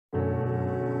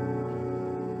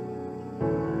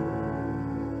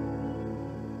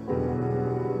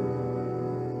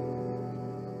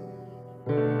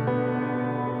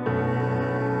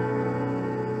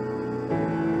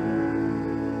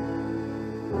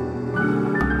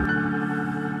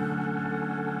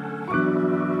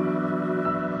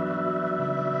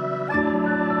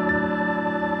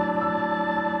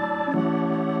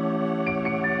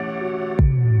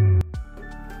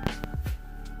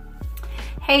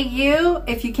Hey you,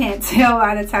 if you can't tell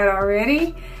by the title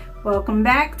already, welcome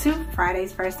back to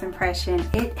Friday's First Impression.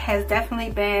 It has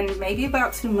definitely been maybe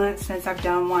about 2 months since I've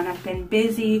done one. I've been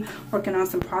busy working on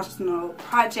some personal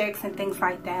projects and things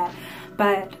like that,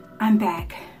 but I'm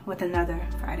back with another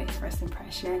Friday's First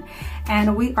Impression,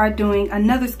 and we are doing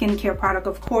another skincare product.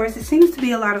 Of course, it seems to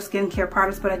be a lot of skincare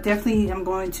products, but I definitely am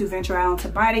going to venture out into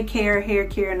body care, hair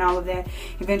care, and all of that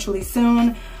eventually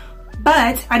soon.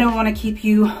 But I don't want to keep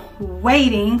you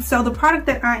waiting. So the product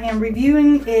that I am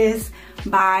reviewing is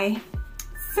by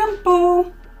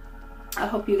Simple. I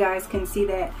hope you guys can see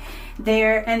that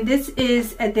there. And this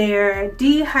is their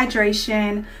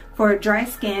Dehydration for Dry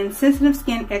Skin, Sensitive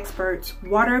Skin Experts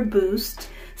Water Boost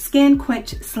Skin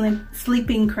Quench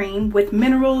Sleeping Cream with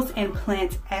minerals and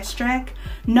plant extract.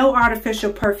 No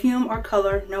artificial perfume or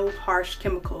color, no harsh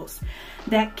chemicals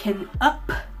that can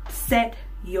upset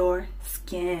your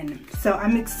skin. So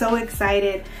I'm so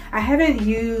excited. I haven't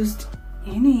used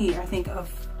any, I think,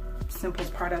 of Simple's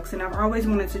products, and I've always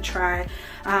wanted to try.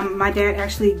 My dad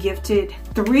actually gifted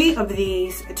 3 of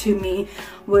these to me,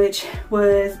 which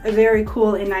was very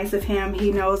cool and nice of him.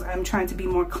 He knows I'm trying to be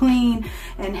more clean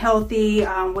and healthy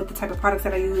with the type of products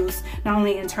that I use, not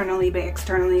only internally but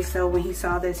externally. So when he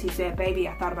saw this, he said, baby,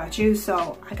 I thought about you,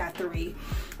 so I got 3.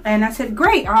 And I said,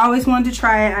 great, I always wanted to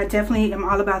try it. I definitely am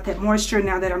all about that moisture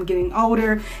now that I'm getting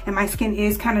older and my skin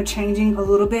is kind of changing a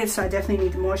little bit, so I definitely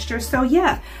need the moisture. So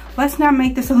yeah, let's not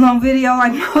make this a long video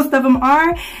like most of them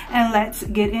are, and let's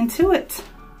get into it.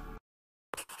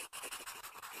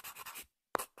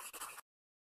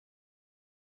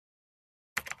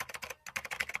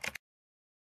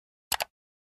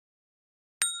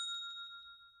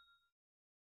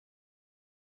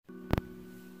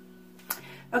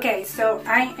 Okay, so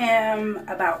I am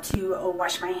about to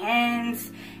wash my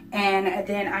hands, and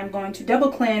then I'm going to double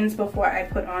cleanse before I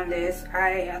put on this.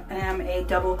 I am a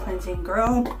double cleansing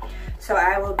girl, so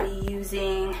I will be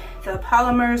using the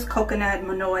Polymers Coconut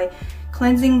Monoi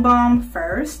Cleansing Balm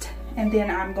first, and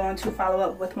then I'm going to follow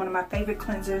up with one of my favorite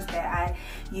cleansers that I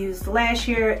used last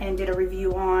year and did a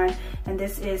review on, and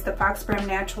this is the Foxbrim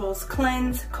Naturals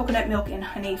Cleanse Coconut Milk and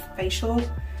Honey Facial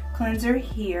Cleanser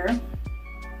here.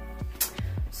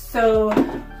 So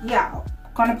yeah,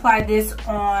 I'm gonna apply this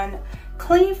on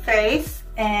clean face,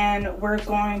 and we're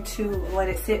going to let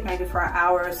it sit maybe for an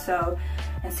hour or so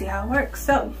and see how it works.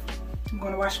 So I'm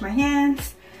gonna wash my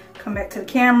hands, come back to the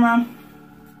camera,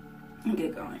 and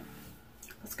get going.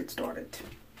 Let's get started.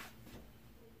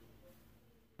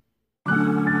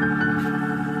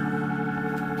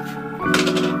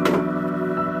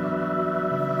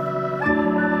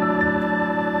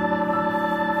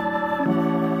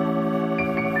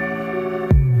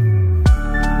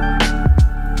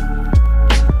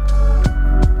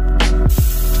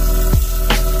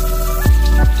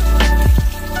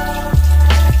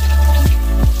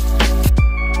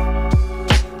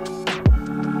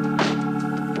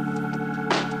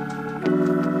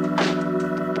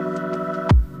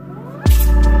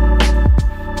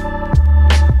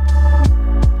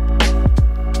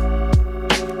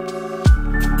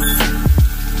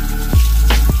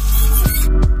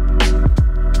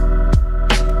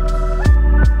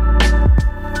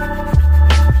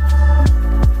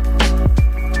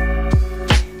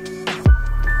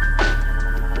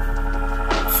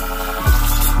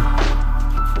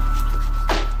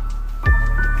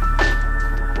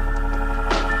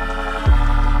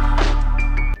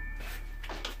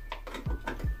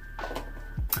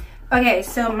 Okay,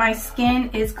 so my skin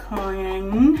is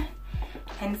clean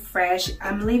and fresh.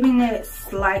 I'm leaving it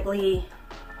slightly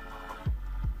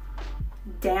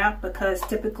damp because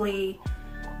typically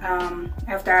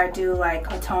after I do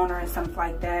like a toner and something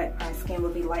like that, my skin will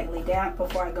be lightly damp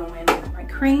before I go in with my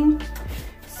cream.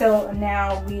 So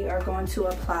now we are going to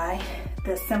apply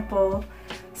the Simple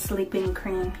Sleeping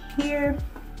Cream here.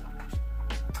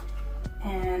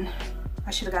 And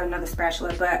I should have got another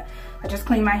spatula, but I just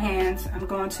cleaned my hands. I'm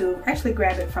going to actually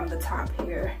grab it from the top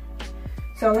here.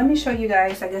 So let me show you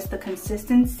guys, I guess, the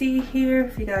consistency here.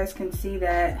 If you guys can see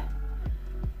that,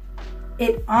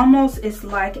 it almost is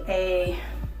like a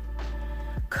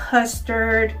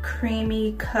custard,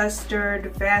 creamy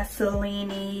custard,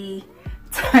 Vaseline-y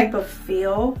type of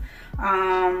feel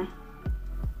and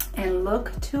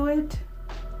look to it.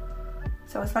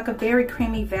 So it's like a very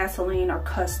creamy Vaseline or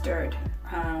custard.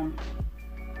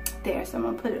 There, so I'm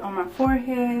gonna put it on my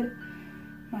forehead,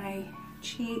 my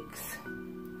cheeks,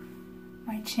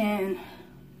 my chin,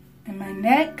 and my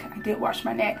neck. I did wash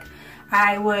my neck.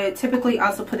 I would typically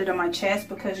also put it on my chest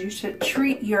because you should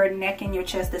treat your neck and your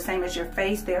chest the same as your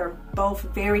face. They are both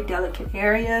very delicate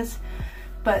areas.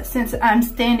 But since I'm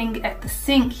standing at the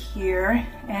sink here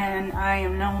and I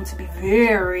am known to be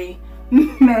very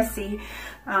messy,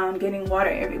 getting water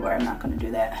everywhere, I'm not going to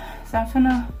do that. So I'm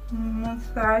gonna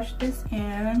massage this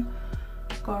in,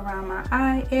 go around my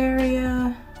eye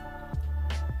area.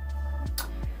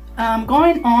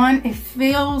 Going on, it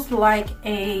feels like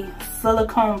a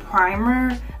silicone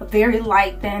primer, a very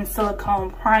light thin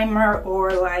silicone primer,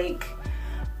 or like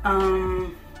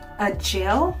a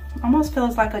gel. Almost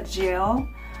feels like a gel.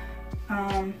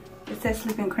 It says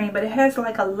sleeping cream, but it has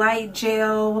like a light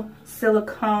gel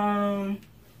silicone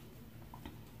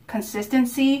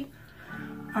consistency,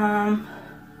 in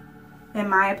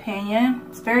my opinion.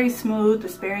 It's very smooth,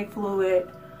 it's very fluid,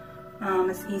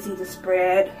 it's easy to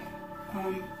spread,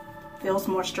 feels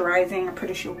moisturizing. I'm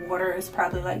pretty sure water is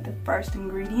probably like the first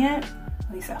ingredient,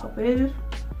 at least I hope it is,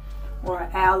 or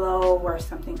aloe or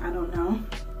something, I don't know.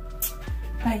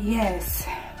 But yes,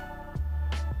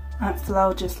 Aunt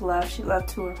Flo just left. She left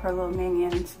 2 of her little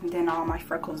minions, and then all my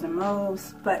freckles and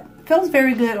moles. But it feels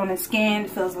very good on the skin. It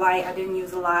feels light. I didn't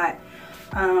use a lot.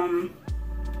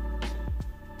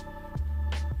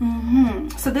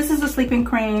 So this is a sleeping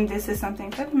cream. This is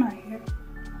something, is that in my hair?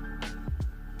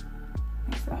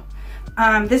 I think so.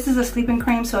 This is a sleeping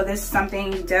cream, so this is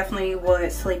something you definitely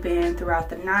would sleep in throughout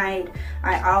the night.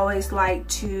 I always like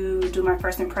to do my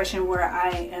first impression where I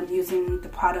am using the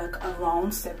product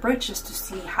alone, separate, just to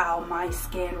see how my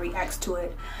skin reacts to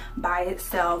it by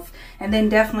itself. And then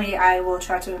definitely I will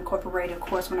try to incorporate, of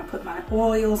course, when I put my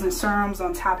oils and serums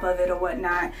on top of it or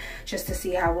whatnot, just to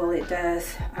see how well it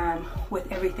does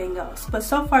with everything else. But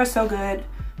so far so good.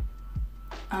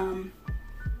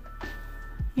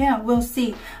 Yeah, we'll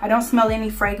see. I don't smell any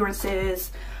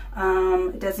fragrances.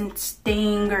 It doesn't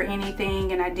sting or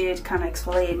anything, and I did kind of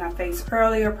exfoliate my face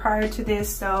earlier prior to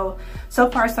this, so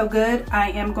far so good.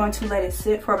 I am going to let it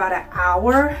sit for about an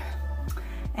hour,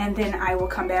 and then I will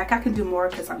come back. I can do more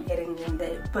because I'm editing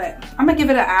it, but I'm gonna give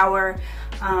it an hour,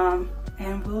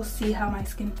 and we'll see how my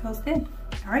skin feels then.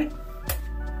 All right,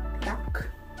 doc.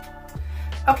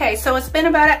 Okay, so it's been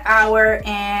about an hour,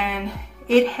 and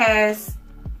it has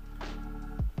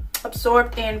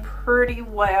absorbed in pretty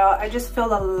well. I just feel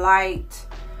that light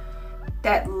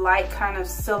kind of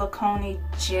silicone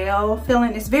gel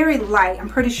feeling. It's very light. I'm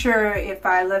pretty sure if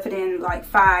I left it in like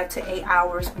 5 to 8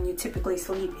 hours when you typically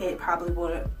sleep, it probably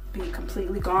would be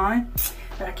completely gone,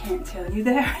 but I can't tell you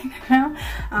that right now,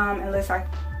 unless I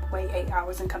wait 8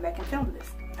 hours and come back and film this.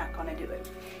 Not gonna do it.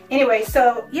 Anyway,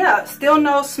 so yeah, still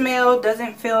no smell,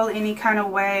 doesn't feel any kind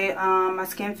of way. My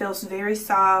skin feels very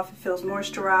soft, it feels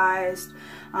moisturized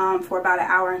for about an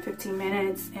hour and 15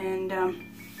 minutes. And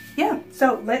yeah,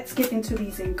 so let's get into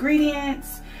these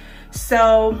ingredients.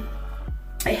 So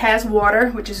it has water,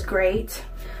 which is great.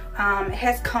 It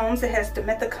has cones, it has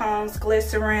Dimethicone,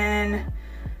 Glycerin,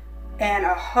 and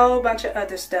a whole bunch of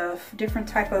other stuff, different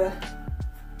type of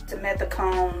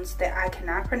Dimethicones that I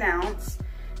cannot pronounce.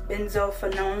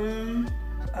 Benzophenone,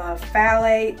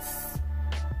 phthalates,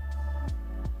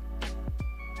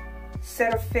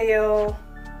 Cetearyl,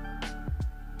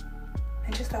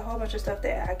 and just a whole bunch of stuff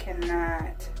that I cannot.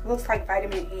 It looks like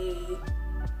vitamin E.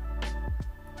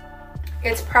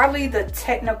 It's probably the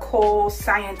technical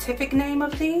scientific name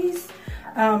of these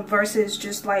versus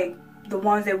just like the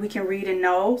ones that we can read and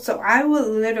know. So I would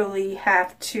literally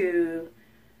have to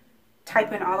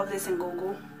type in all of this in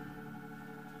Google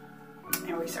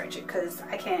and research it because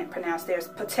I can't pronounce. There's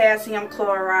potassium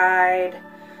chloride,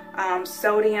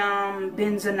 sodium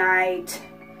benzoate,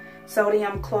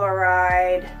 sodium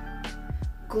chloride,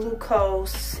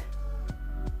 glucose,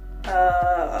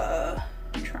 I'm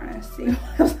trying to see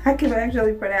what else I can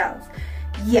actually pronounce.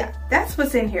 Yeah, that's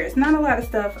what's in here. It's not a lot of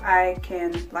stuff I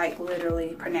can like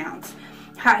literally pronounce.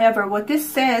 However, what this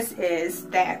says is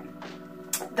that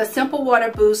the Simple Water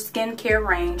Boost skincare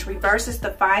range reverses the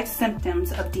 5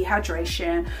 symptoms of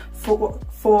dehydration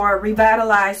for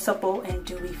revitalized, supple, and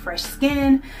dewy fresh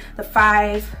skin. The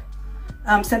 5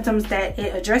 symptoms that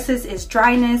it addresses is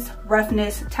dryness,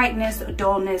 roughness, tightness,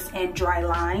 dullness, and dry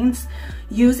lines.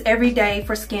 Use every day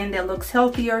for skin that looks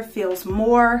healthier, feels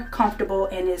more comfortable,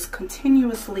 and is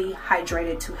continuously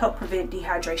hydrated to help prevent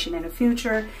dehydration in the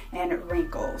future and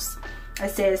wrinkles. It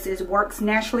says it works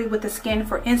naturally with the skin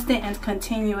for instant and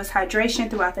continuous hydration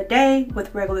throughout the day.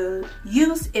 With regular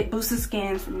use, it boosts the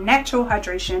skin's natural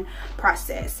hydration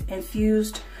process.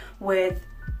 Infused with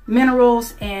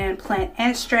minerals and plant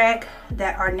extract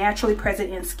that are naturally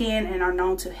present in skin and are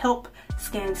known to help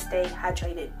skin stay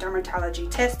hydrated.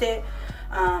 Dermatology tested,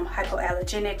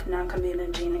 hypoallergenic,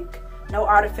 non-comedogenic, no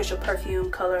artificial perfume,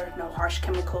 color, no harsh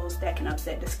chemicals that can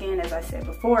upset the skin, as I said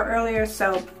before earlier.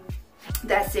 So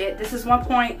that's it. This is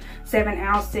 1.7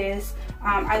 ounces.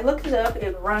 I looked it up.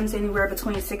 It runs anywhere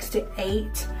between $6 to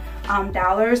 $8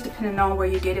 depending on where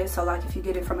you get it. So like if you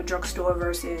get it from a drugstore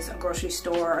versus a grocery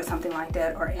store or something like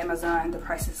that, or Amazon, the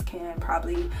prices can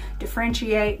probably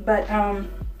differentiate. But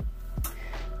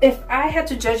if I had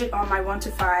to judge it on my 1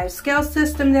 to 5 scale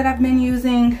system that I've been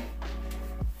using,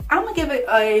 I'm gonna give it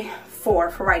a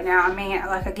 4 for right now. I mean,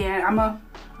 like again, I'm gonna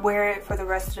wear it for the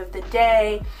rest of the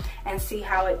day and see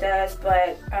how it does.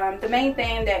 But the main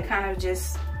thing that kind of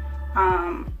just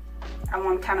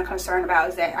I'm kind of concerned about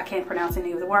is that I can't pronounce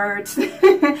any of the words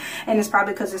and it's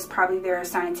probably because it's probably their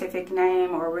scientific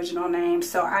name or original name.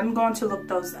 So I'm going to look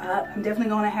those up. I'm definitely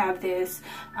going to have this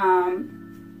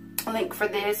link for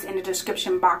this in the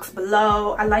description box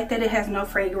below. I like that it has no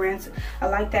fragrance. I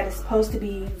like that it's supposed to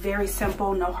be very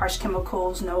simple, no harsh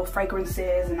chemicals, no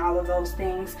fragrances and all of those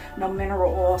things, no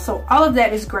mineral oil. So all of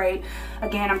that is great.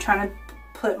 Again, I'm trying to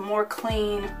put more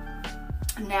clean,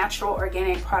 natural,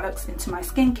 organic products into my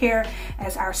skincare,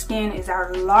 as our skin is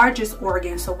our largest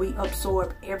organ, so we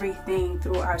absorb everything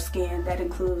through our skin. That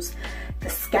includes the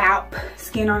scalp,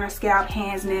 skin on our scalp,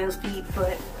 hands, nails, feet,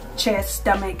 foot, chest,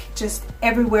 stomach, just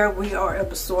everywhere we are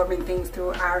absorbing things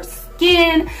through our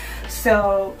skin.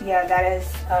 So yeah, that is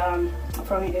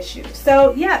from an issue.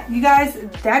 So yeah, you guys,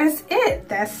 that is it.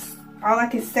 That's all I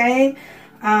can say.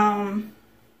 I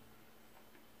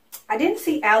didn't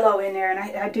see aloe in there, and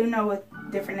I do know with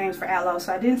different names for aloe,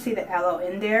 so I didn't see the aloe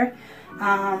in there.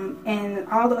 And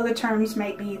all the other terms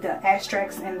may be the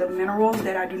extracts and the minerals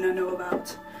that I do not know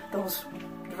about, those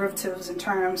derivatives and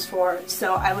terms for it.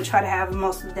 So I would try to have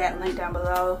most of that linked down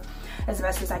below as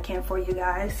best as I can for you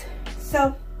guys.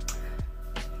 So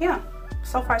yeah,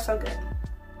 so far so good.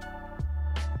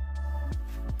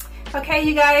 Okay,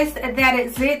 you guys, that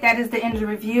is it. That is the end of the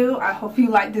review. I hope you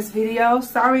liked this video.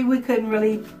 Sorry we couldn't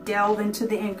really delve into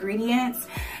the ingredients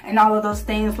and all of those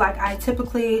things like I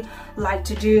typically like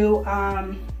to do.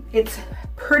 It's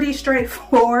pretty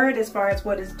straightforward as far as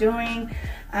what it's doing.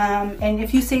 And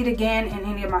if you see it again in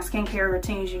any of my skincare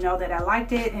routines, you know that I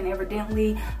liked it, and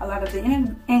evidently a lot of the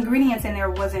ingredients in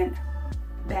there wasn't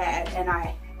bad, and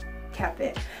I kept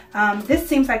it. This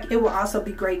seems like it will also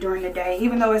be great during the day.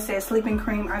 Even though it says sleeping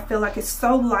cream, I feel like it's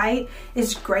so light.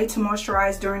 It's great to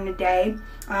moisturize during the day.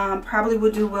 Probably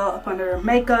will do well up under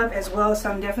makeup as well, so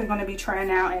I'm definitely going to be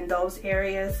trying out in those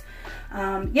areas.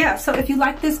 Yeah, so if you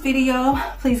like this video,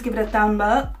 please give it a thumb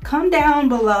up. Come down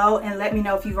below and let me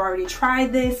know if you've already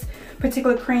tried this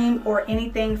particular cream or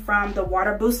anything from the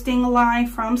water boosting line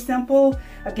from Simple.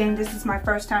 Again, this is my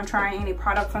first time trying any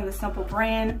product from the Simple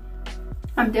brand.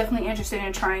 I'm definitely interested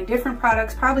in trying different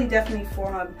products, probably definitely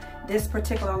for this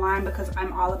particular line, because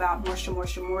I'm all about moisture,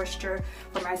 moisture, moisture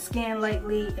for my skin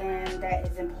lately, and that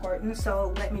is important.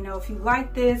 So let me know if you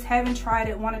like this, haven't tried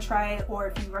it, want to try it, or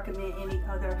if you recommend any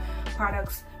other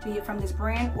products, be it from this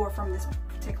brand or from this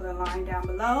particular line down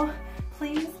below.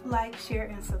 Please like, share,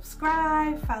 and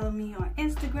subscribe. Follow me on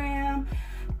Instagram.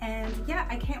 And yeah,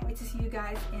 I can't wait to see you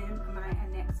guys in my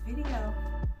next video.